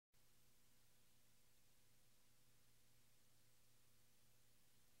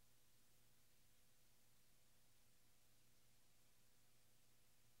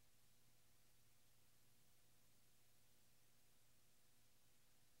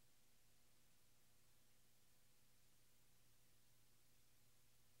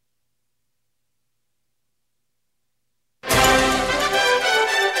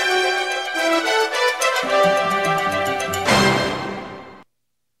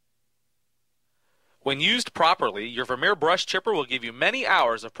When used properly, your Vermeer Brush Chipper will give you many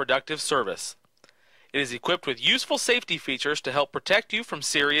hours of productive service. It is equipped with useful safety features to help protect you from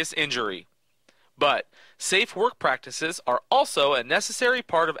serious injury. But safe work practices are also a necessary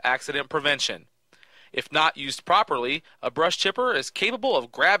part of accident prevention. If not used properly, a brush chipper is capable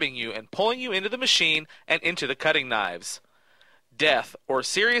of grabbing you and pulling you into the machine and into the cutting knives. Death or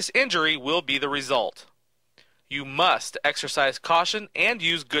serious injury will be the result. You must exercise caution and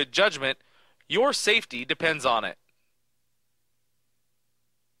use good judgment. Your safety depends on it.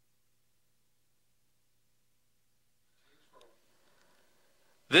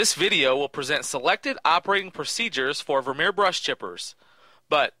 This video will present selected operating procedures for Vermeer brush chippers,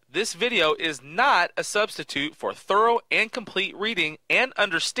 but this video is not a substitute for thorough and complete reading and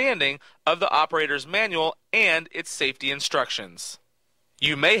understanding of the operator's manual and its safety instructions.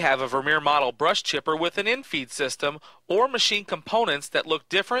 You may have a Vermeer model brush chipper with an in-feed system or machine components that look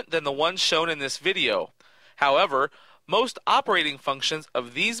different than the ones shown in this video. However, most operating functions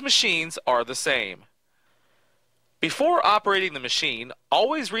of these machines are the same. Before operating the machine,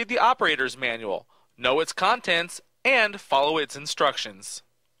 always read the operator's manual, know its contents, and follow its instructions.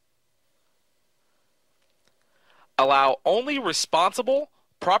 Allow only responsible,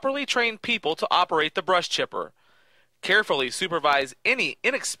 properly trained people to operate the brush chipper. Carefully supervise any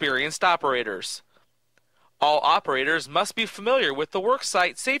inexperienced operators. All operators must be familiar with the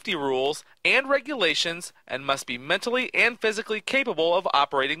worksite safety rules and regulations and must be mentally and physically capable of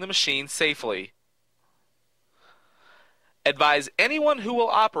operating the machine safely. Advise anyone who will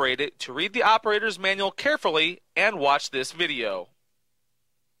operate it to read the operator's manual carefully and watch this video.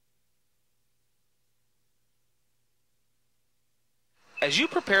 As you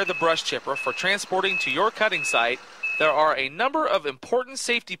prepare the brush chipper for transporting to your cutting site, there are a number of important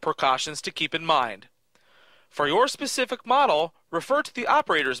safety precautions to keep in mind. For your specific model, refer to the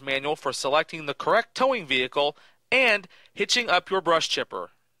operator's manual for selecting the correct towing vehicle and hitching up your brush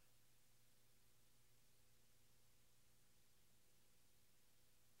chipper.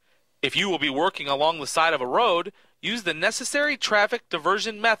 If you will be working along the side of a road, use the necessary traffic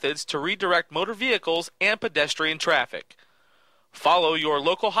diversion methods to redirect motor vehicles and pedestrian traffic. Follow your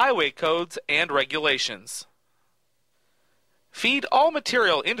local highway codes and regulations. Feed all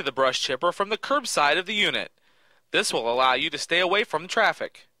material into the brush chipper from the curb side of the unit. This will allow you to stay away from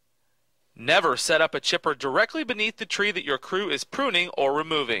traffic. Never set up a chipper directly beneath the tree that your crew is pruning or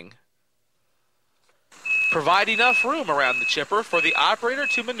removing. Provide enough room around the chipper for the operator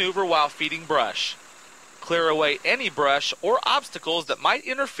to maneuver while feeding brush. Clear away any brush or obstacles that might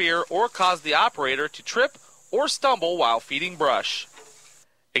interfere or cause the operator to trip or stumble while feeding brush.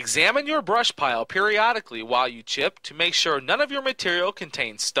 Examine your brush pile periodically while you chip to make sure none of your material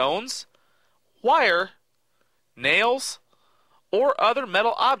contains stones, wire, nails, or other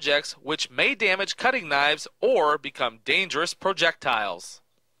metal objects which may damage cutting knives or become dangerous projectiles.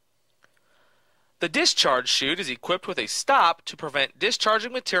 The discharge chute is equipped with a stop to prevent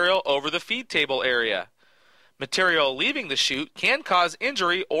discharging material over the feed table area. Material leaving the chute can cause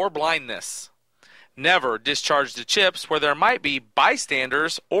injury or blindness. Never discharge the chips where there might be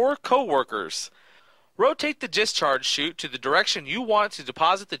bystanders or co-workers. Rotate the discharge chute to the direction you want to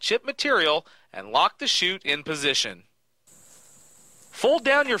deposit the chip material and lock the chute in position. Fold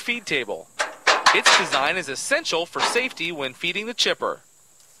down your feed table. Its design is essential for safety when feeding the chipper.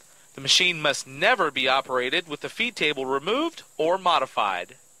 The machine must never be operated with the feed table removed or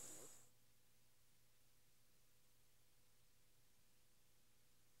modified.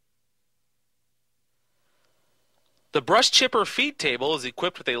 The brush chipper feed table is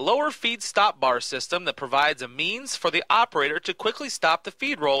equipped with a lower feed stop bar system that provides a means for the operator to quickly stop the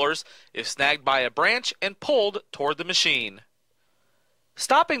feed rollers if snagged by a branch and pulled toward the machine.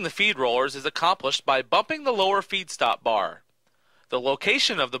 Stopping the feed rollers is accomplished by bumping the lower feed stop bar. The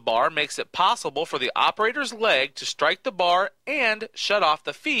location of the bar makes it possible for the operator's leg to strike the bar and shut off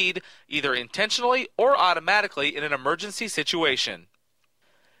the feed either intentionally or automatically in an emergency situation.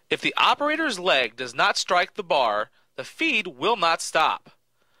 If the operator's leg does not strike the bar, the feed will not stop.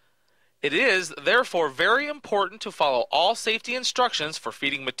 It is therefore very important to follow all safety instructions for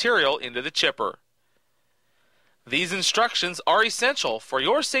feeding material into the chipper. These instructions are essential for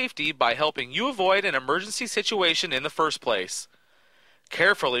your safety by helping you avoid an emergency situation in the first place.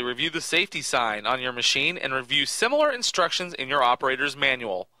 Carefully review the safety sign on your machine and review similar instructions in your operator's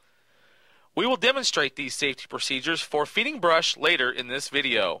manual. We will demonstrate these safety procedures for feeding brush later in this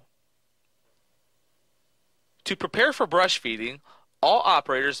video. To prepare for brush feeding, all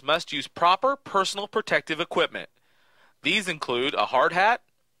operators must use proper personal protective equipment. These include a hard hat,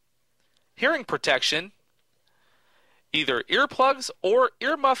 hearing protection, either earplugs or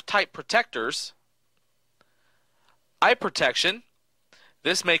earmuff type protectors, Eye protection.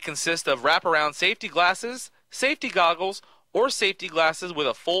 This may consist of wraparound safety glasses, safety goggles, or safety glasses with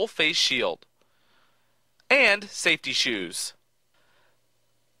a full face shield. And safety shoes.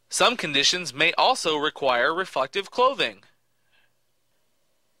 Some conditions may also require reflective clothing.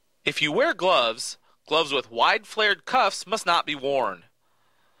 If you wear gloves, gloves with wide flared cuffs must not be worn.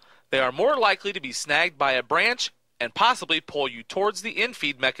 They are more likely to be snagged by a branch and possibly pull you towards the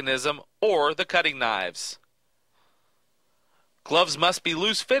infeed mechanism or the cutting knives. Gloves must be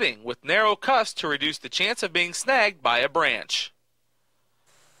loose-fitting with narrow cuffs to reduce the chance of being snagged by a branch.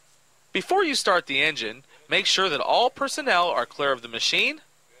 Before you start the engine, make sure that all personnel are clear of the machine,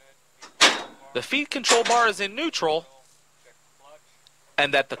 the feed control bar is in neutral,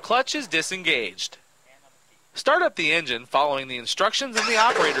 and that the clutch is disengaged. Start up the engine following the instructions in the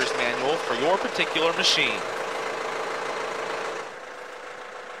operator's manual for your particular machine.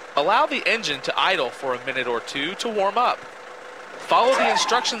 Allow the engine to idle for a minute or two to warm up. Follow the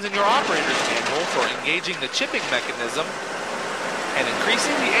instructions in your operator's manual for engaging the chipping mechanism and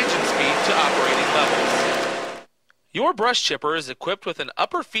increasing the engine speed to operating levels. Your brush chipper is equipped with an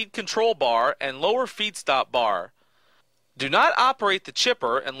upper feed control bar and lower feed stop bar. Do not operate the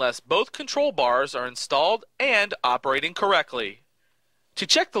chipper unless both control bars are installed and operating correctly. To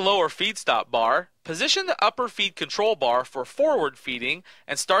check the lower feed stop bar, position the upper feed control bar for forward feeding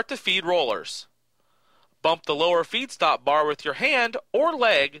and start the feed rollers. Bump the lower feed stop bar with your hand or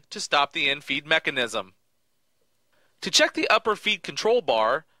leg to stop the in-feed mechanism. To check the upper feed control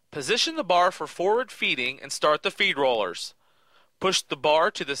bar, position the bar for forward feeding and start the feed rollers. Push the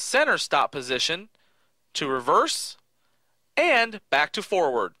bar to the center stop position, to reverse, and back to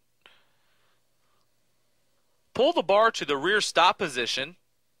forward. Pull the bar to the rear stop position.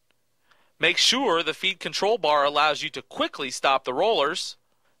 Make sure the feed control bar allows you to quickly stop the rollers.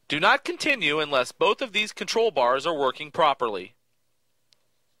 Do not continue unless both of these control bars are working properly.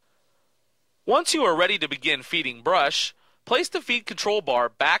 Once you are ready to begin feeding brush, place the feed control bar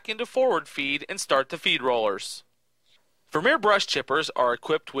back into forward feed and start the feed rollers. Vermeer brush chippers are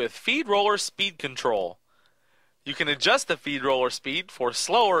equipped with feed roller speed control. You can adjust the feed roller speed for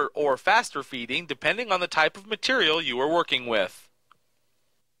slower or faster feeding depending on the type of material you are working with.